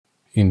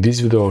In this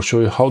video I'll show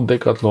you how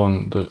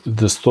Decathlon,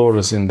 the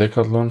stores in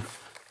Decathlon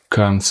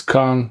can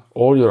scan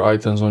all your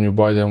items when you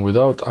buy them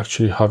without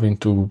actually having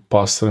to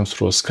pass them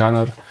through a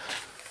scanner.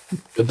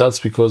 That's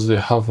because they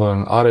have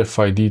an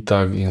RFID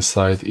tag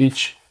inside.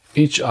 Each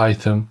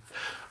item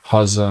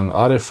has an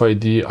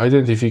RFID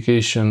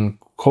identification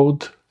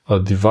code, a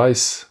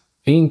device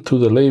into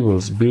the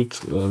labels,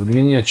 built a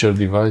miniature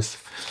device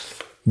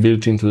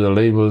built into the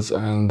labels,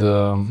 and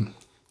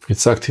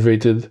it's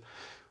activated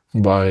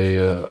by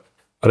a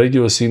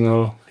radio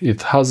signal.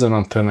 It has an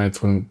antenna,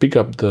 it will pick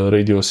up the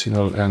radio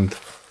signal, and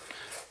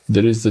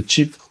there is the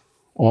chip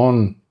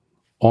on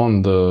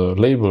the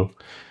label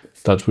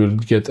that will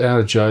get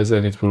energized,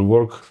 and it will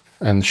work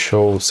and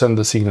send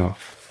the signal,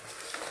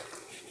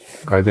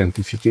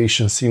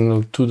 identification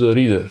signal, to the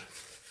reader.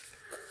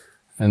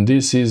 And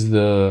this is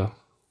the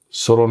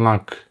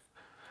Soronak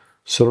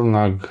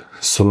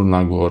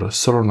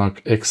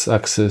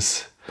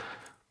X-Access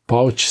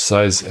pouch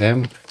size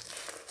M,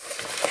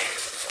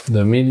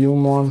 the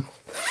medium one,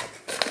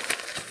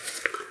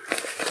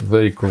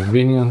 very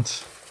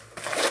convenient.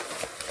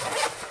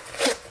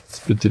 It's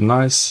pretty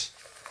nice.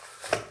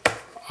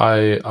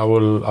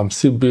 I'm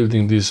still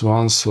building this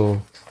one,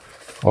 so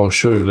I'll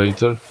show you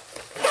later.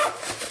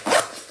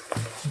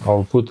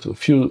 I'll put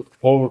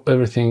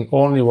everything,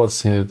 only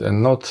what's needed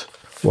and not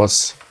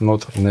what's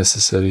not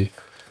necessary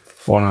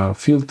on a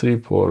field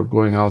trip or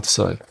going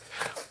outside.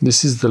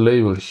 This is the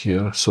label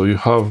here, so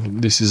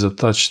this is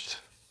attached.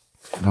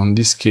 On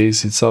this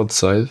case it's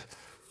outside,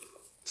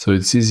 so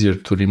it's easier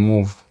to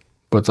remove,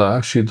 but I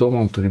actually don't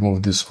want to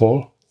remove this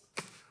hole.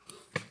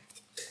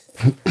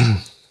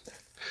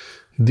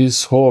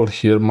 This hole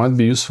here might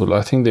be useful.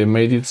 I think they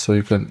made it so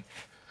you can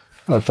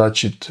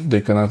attach it, they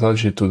can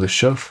attach it to the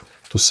shelf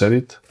to sell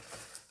it.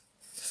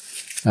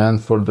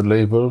 And for the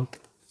label,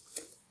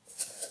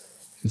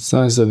 it's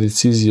nice that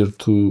it's easy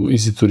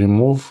to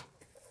remove,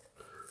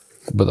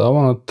 but I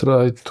want to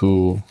try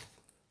to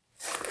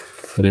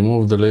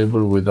remove the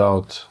label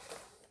without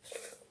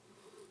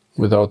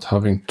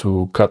having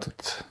to cut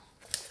it,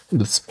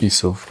 this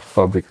piece of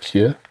fabric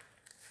here.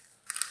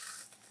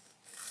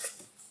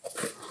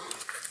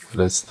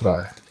 Let's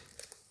try.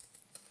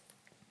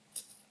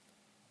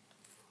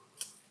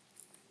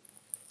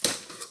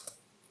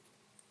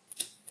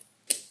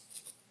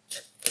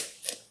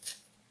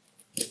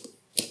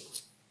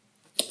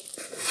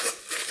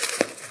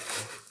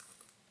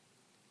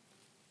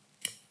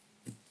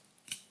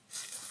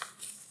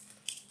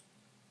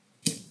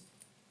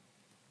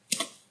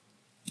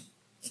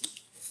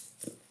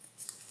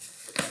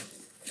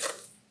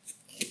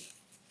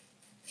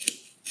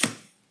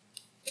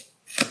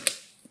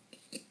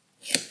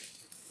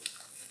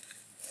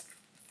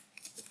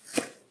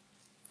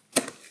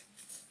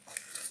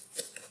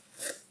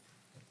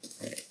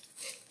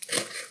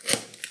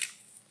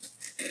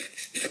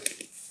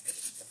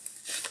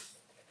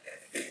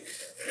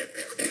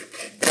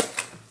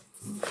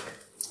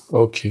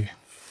 Okay.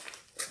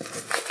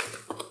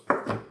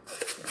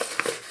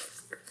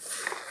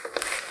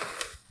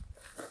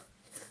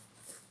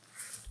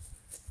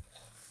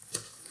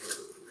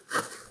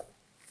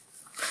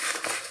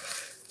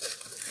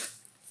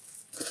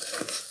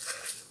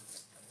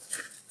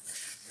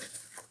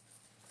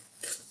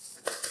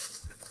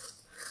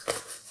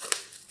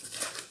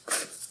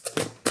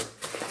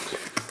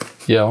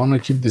 Yeah, I want to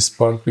keep this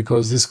part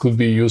because this could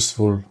be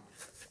useful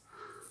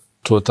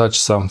to attach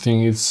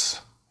something. It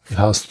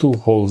has two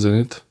holes in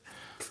it.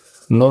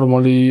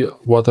 Normally,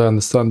 what I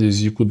understand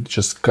is you could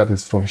just cut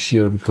it from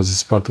here because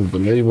it's part of the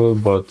label,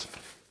 but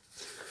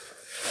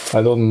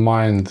I don't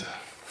mind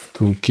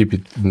to keep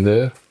it in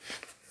there.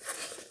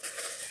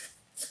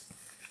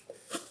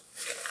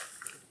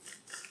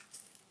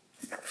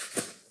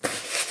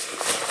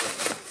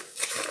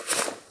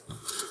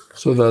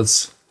 So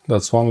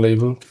that's one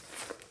label.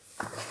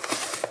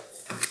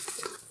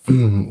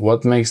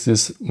 What makes the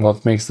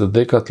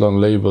Decathlon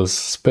labels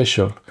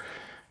special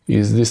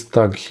is this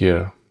tag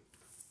here.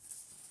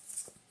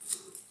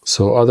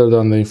 So other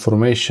than the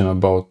information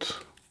about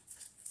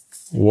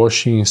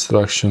washing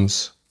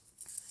instructions,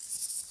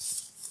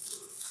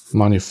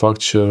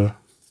 manufacturer,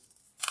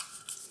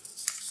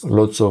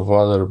 lots of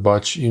other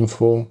batch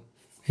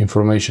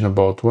information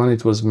about when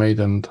it was made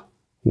and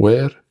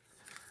where,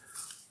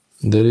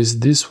 there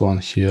is this one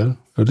here,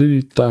 a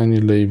really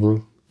tiny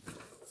label.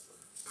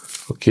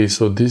 Okay,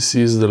 so this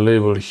is the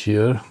label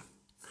here.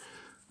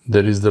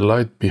 There is the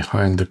light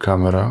behind the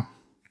camera,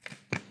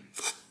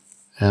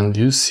 and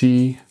you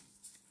see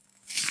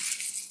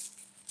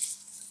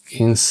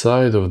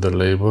inside of the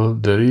label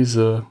there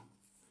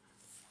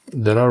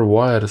are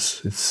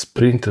wires. It's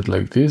printed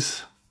like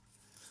this,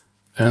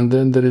 and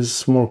then there is a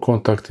small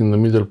contact in the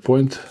middle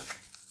point.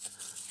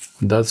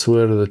 That's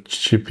where the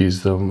chip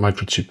is, the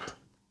microchip.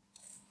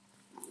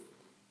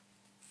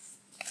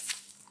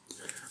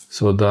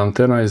 So the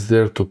antenna is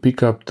there to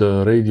pick up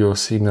the radio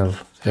signal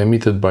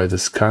emitted by the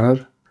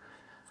scanner,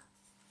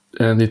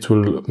 and it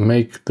will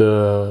make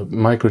the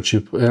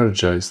microchip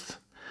energized,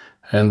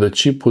 and the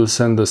chip will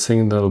send the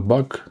signal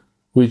back,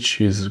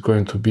 which is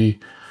going to be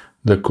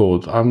the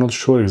code. I'm not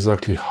sure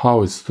exactly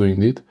how it's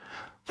doing it,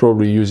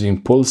 probably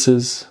using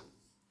pulses,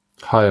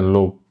 high and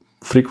low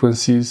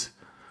frequencies,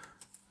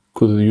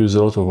 could use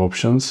a lot of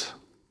options,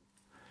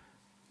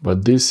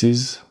 but this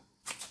is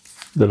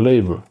the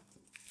label,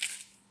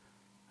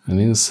 and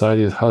inside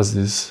it has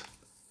this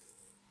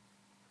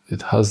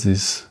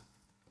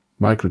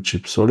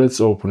microchip. So let's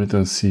open it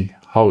and see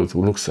how it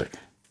looks like.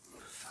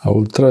 I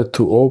will try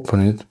to open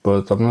it,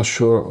 but I'm not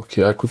sure.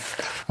 Okay, I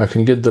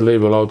can get the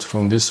label out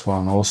from this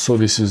one. Also,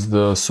 this is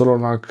the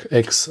Solonac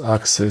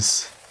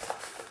X-Axis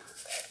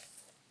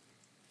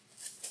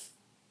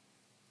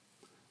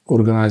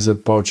Organizer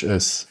Pouch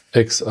S.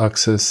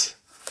 X-Axis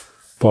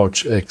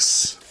Pouch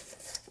X.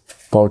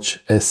 Pouch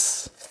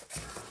S.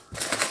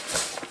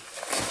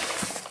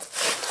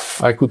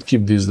 I could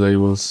keep these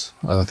labels.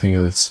 I don't think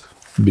it's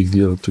a big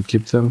deal to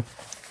keep them.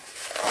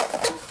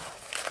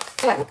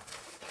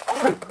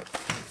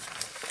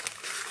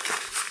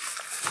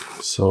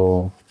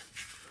 So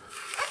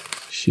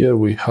here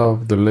we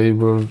have the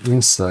label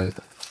inside,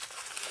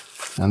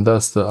 and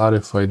that's the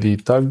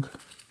RFID tag.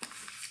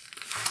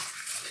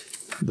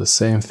 The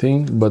same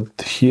thing,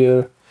 but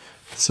here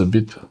it's a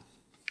bit,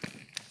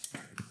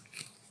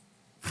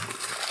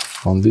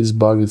 on this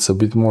bag it's a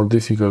bit more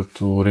difficult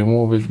to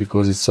remove it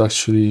because it's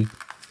actually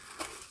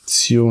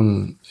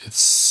sewn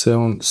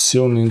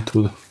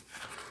into,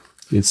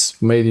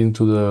 it's made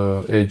into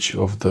the edge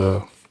of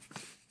the,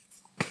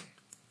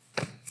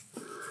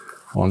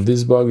 on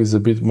this bag it's a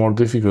bit more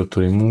difficult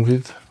to remove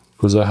it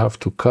because I have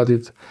to cut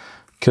it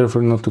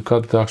carefully, not to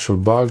cut the actual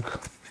bag,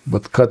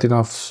 but cut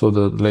enough so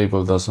the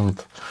label is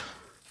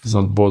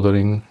not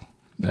bothering.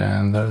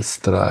 And let's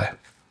try.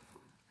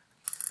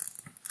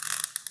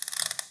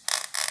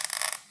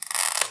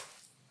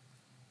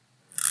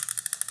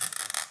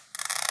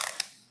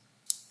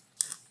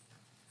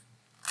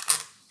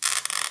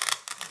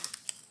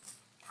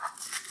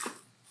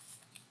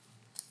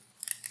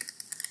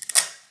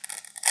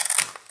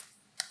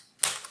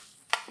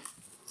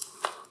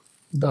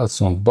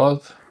 That's not bad.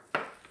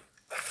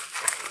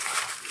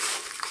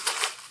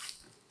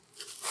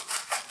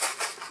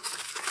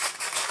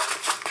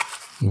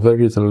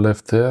 Very little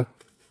left there.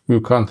 You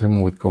can't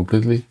remove it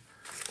completely.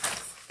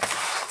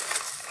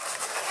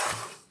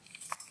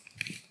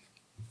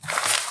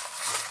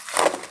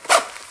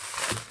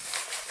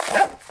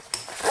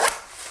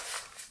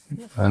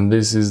 And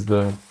this is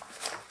the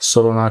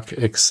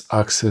Solonac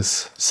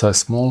X-Axis size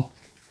small.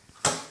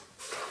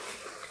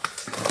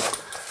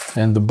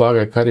 And the bag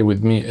I carry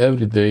with me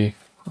every day.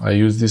 I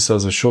use this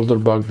as a shoulder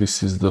bag.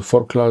 This is the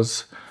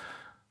Forklaz.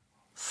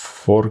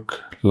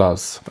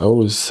 I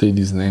always say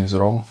these names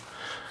wrong.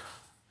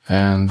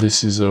 And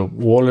this is a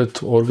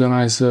wallet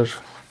organizer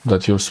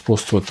that you're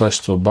supposed to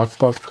attach to a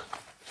backpack,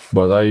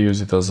 but I use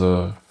it as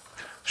a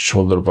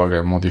shoulder bag.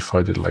 I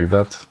modified it like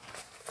that.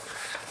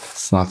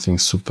 It's nothing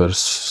super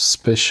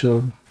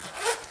special,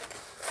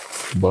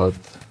 but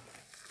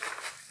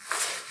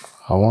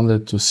I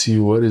wanted to see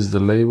where is the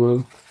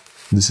label.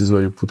 This is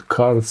where you put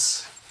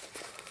cards.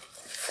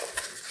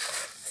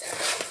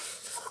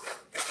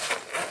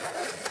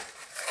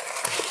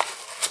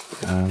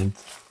 And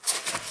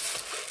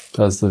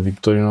that's the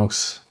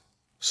Victorinox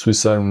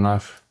Swiss Army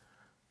knife,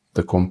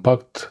 the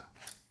compact,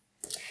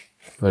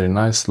 very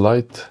nice,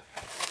 light,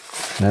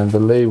 and the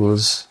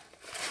labels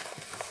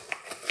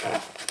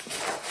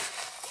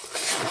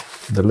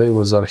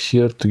are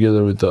here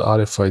together with the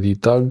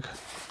RFID tag.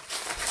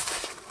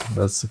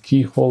 That's the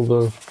key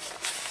holder.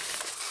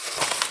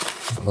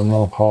 I don't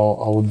know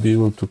how I would be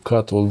able to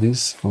cut all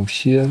this from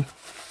here.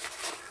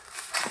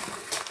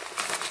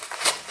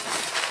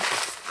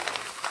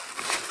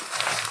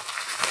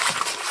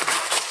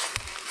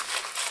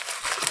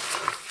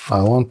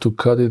 I want to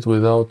cut it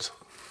without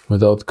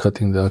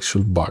cutting the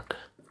actual bag.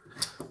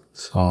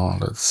 So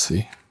let's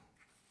see.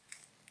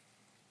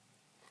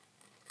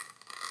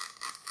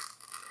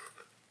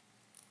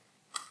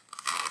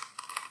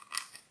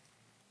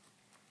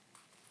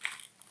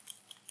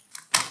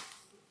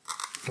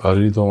 I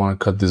really don't want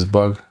to cut this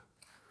bag.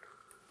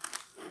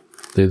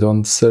 They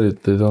don't sell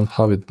it, they don't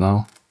have it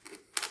now.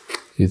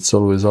 It's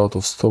always out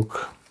of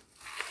stock.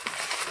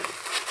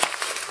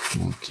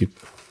 I'll keep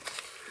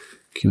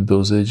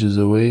those edges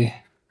away.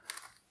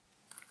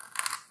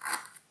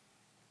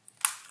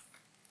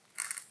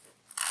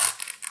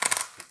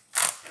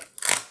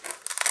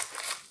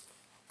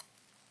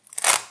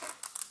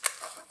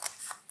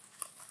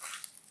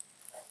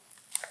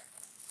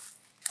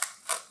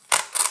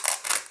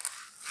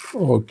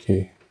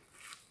 Okay.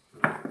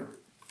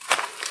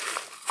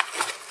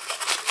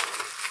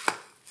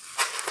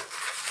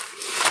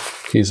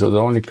 Okay, so the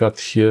only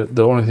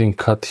thing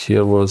cut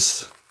here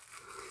was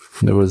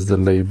there were the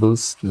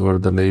labels.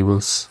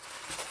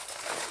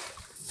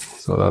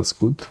 So that's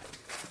good.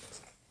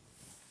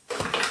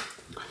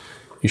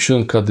 You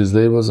shouldn't cut these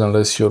labels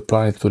unless you're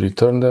planning to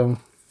return them.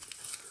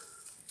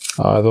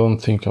 I don't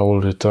think I will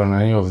return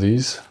any of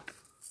these.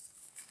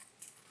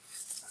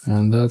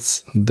 And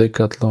that's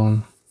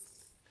Decathlon.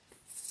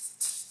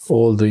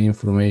 All the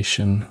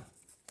information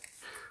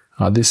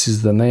This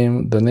is the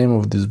name. The name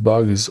of this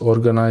bug is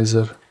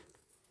Organizer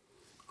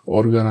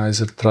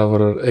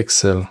Traveler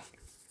XL.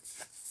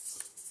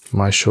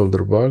 My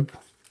shoulder bug.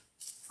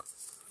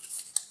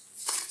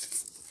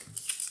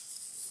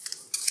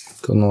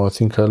 Don't know, I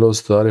think I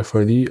lost the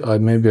RFID.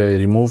 Maybe I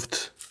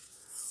removed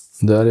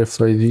the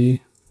RFID.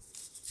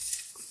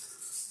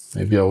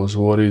 Maybe I was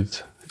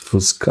worried it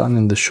was scanned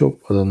in the shop.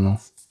 I don't know.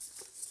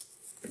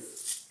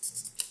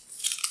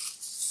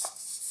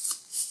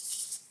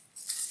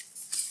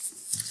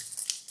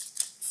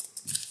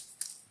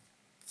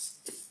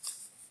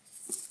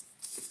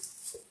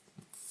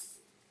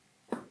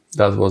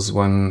 That was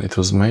when it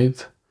was made,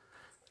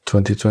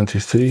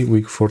 2023,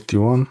 week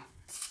 41.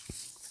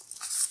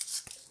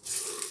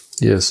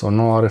 Yes, so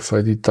no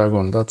RFID tag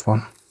on that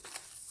one.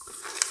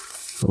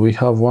 We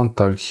have one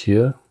tag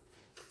here.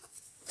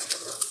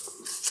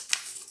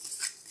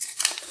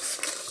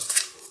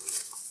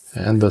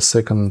 And the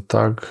second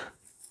tag,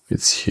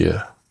 it's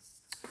here.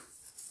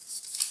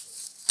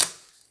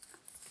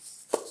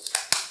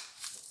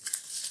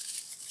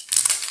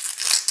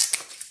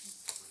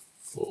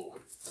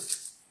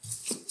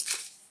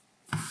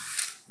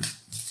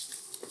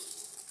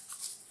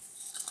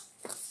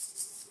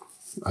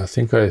 I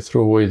think I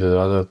threw away the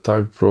other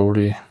tag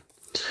probably.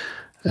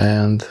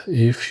 And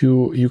if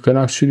you can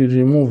actually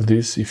remove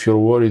this if you're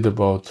worried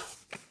about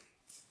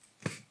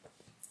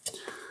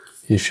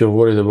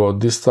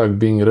this tag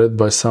being read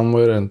by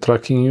somewhere and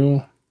tracking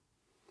you,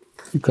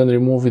 you can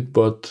remove it,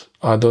 but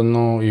I don't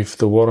know if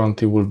the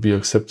warranty will be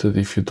accepted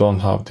if you don't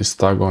have this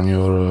tag on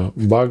your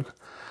bag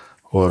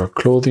or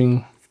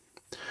clothing.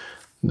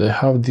 They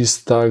have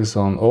these tags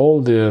on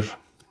all their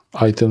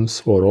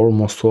items, or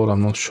almost all,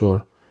 I'm not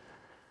sure.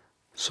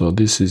 So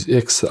this is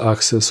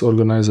X-axis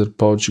organizer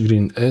pouch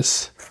green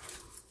S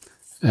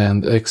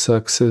and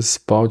X-axis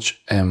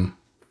pouch M.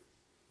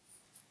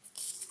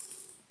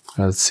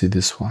 Let's see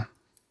this one.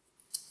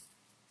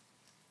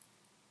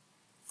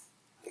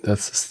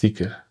 That's a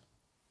sticker.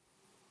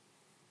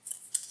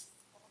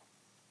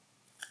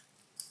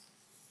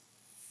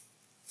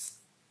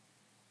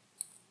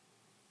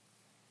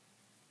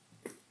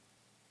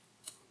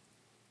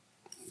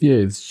 Yeah,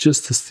 it's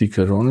just a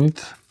sticker on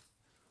it.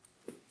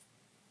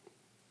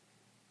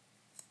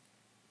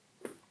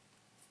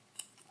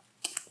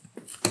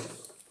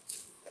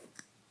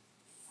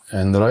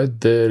 And right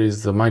there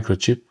is the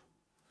microchip.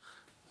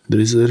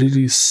 There is a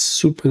really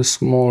super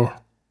small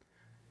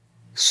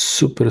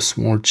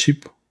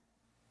chip.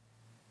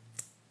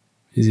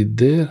 Is it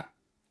there?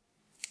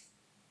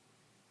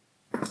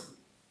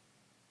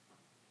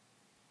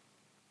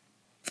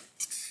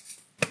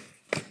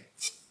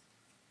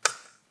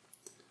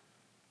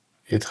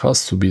 It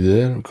has to be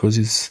there because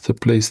it's the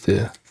place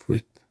there for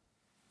it.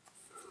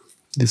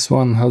 This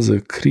one has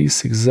a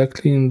crease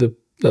exactly in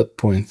that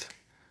point,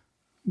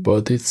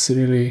 but it's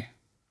really,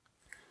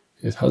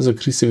 it has a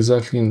crease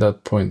exactly in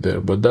that point there,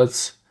 but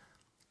that's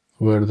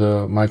where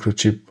the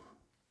microchip,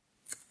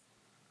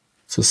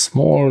 it's a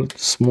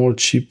small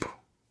chip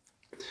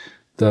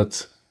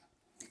that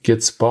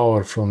gets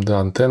power from the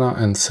antenna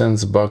and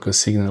sends back a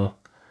signal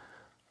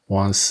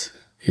once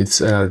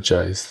it's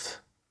energized.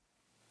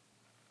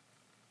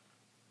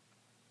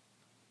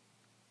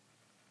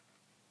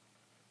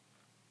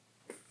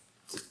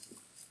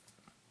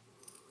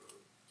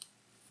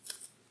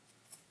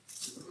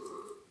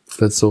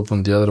 Let's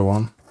open the other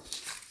one.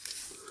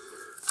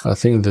 I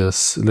think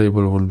this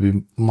label will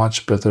be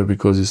much better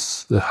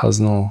because it has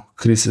no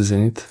creases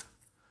in it.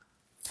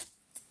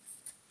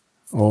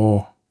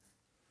 Oh,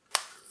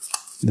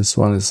 this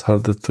one is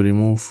harder to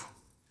remove.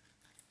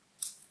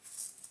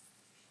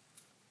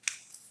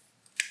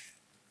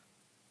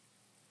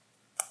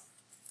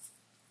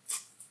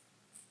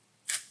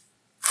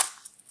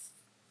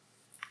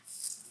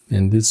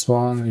 In this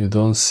one, you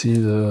don't see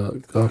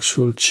the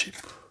actual chip.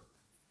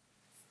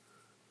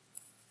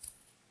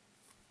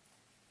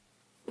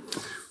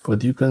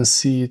 But you can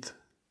see it.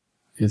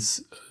 It's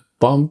a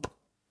bump.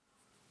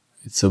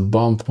 It's a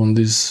bump on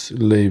this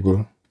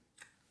label.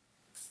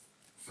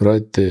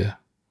 Right there.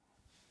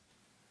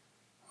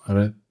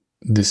 Alright,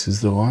 this is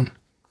the one.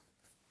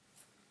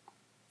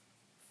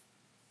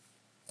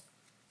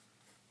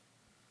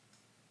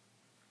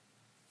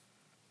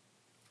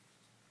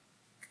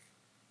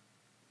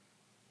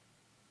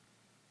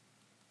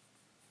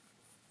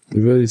 A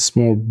very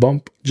small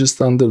bump just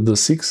under the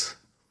 6,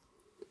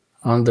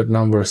 under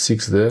number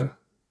 6 there.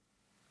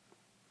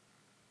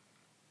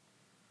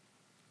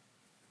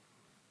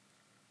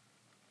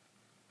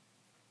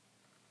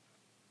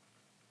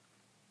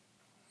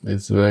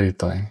 It's very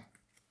tiny.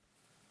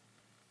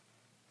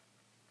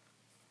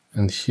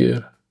 And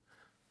here,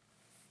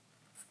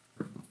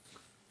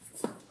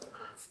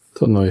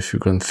 don't know if you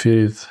can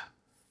feel it.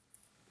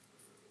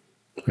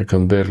 I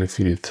can barely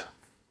feel it.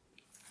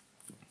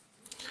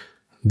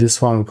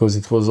 This one, because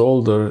it was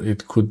older,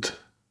 it could,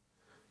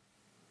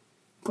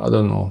 I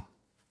don't know,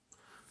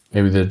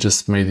 maybe they're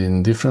just made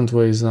in different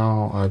ways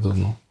now, I don't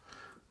know.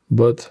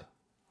 But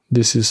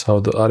this is how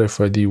the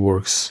RFID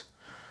works.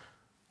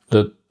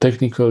 The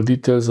technical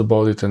details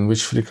about it and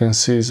which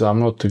frequencies, I'm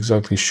not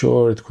exactly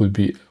sure. It could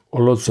be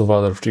lots of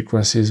other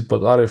frequencies,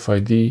 but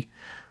RFID,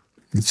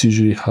 it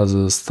usually has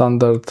a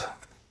standard.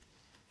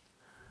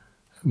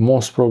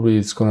 Most probably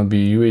it's going to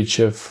be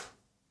UHF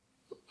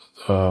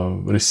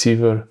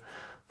receiver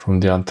from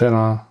the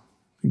antenna,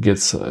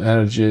 gets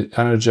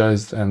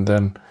energized and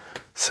then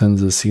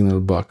sends the signal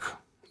back.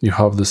 You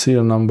have the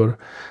serial number,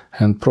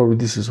 and probably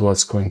this is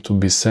what's going to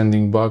be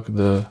sending back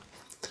the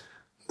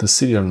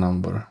serial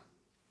number.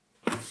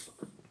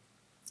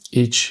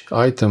 Each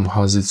item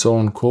has its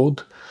own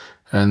code,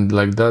 and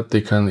like that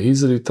they can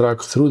easily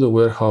track through the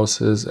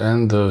warehouses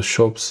and the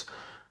shops.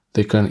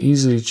 They can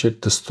easily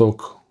check the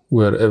stock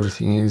where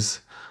everything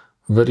is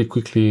very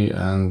quickly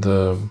and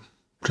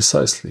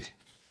precisely.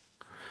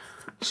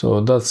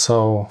 So that's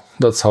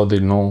how they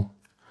know.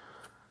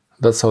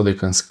 That's how they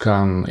can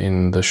scan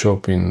in the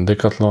shop in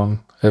Decathlon,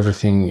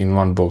 everything in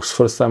one box.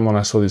 First time when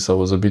I saw this, I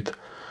was a bit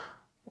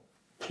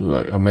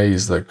like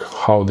amazed, like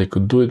how they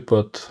could do it.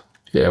 But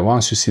yeah,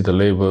 once you see the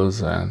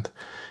labels and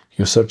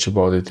you search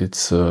about it,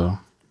 it's not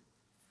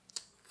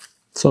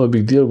a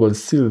big deal, but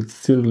it's still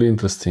really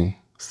interesting.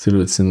 Still,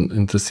 it's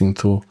interesting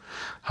to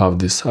have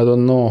this. I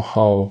don't know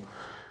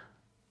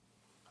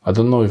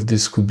if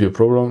this could be a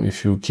problem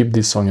if you keep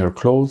this on your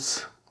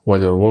clothes while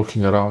you're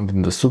walking around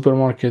in the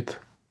supermarket.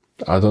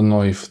 I don't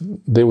know if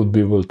they would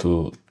be able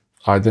to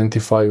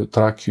identify you,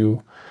 track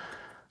you.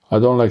 I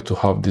don't like to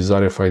have these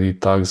RFID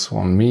tags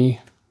on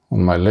me,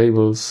 on my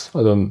labels.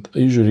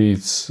 Usually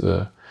it's,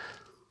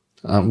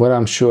 when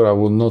I'm sure I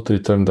will not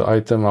return the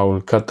item, I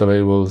will cut the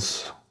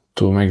labels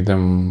to make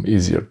them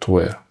easier to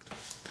wear.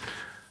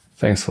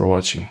 Thanks for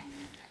watching.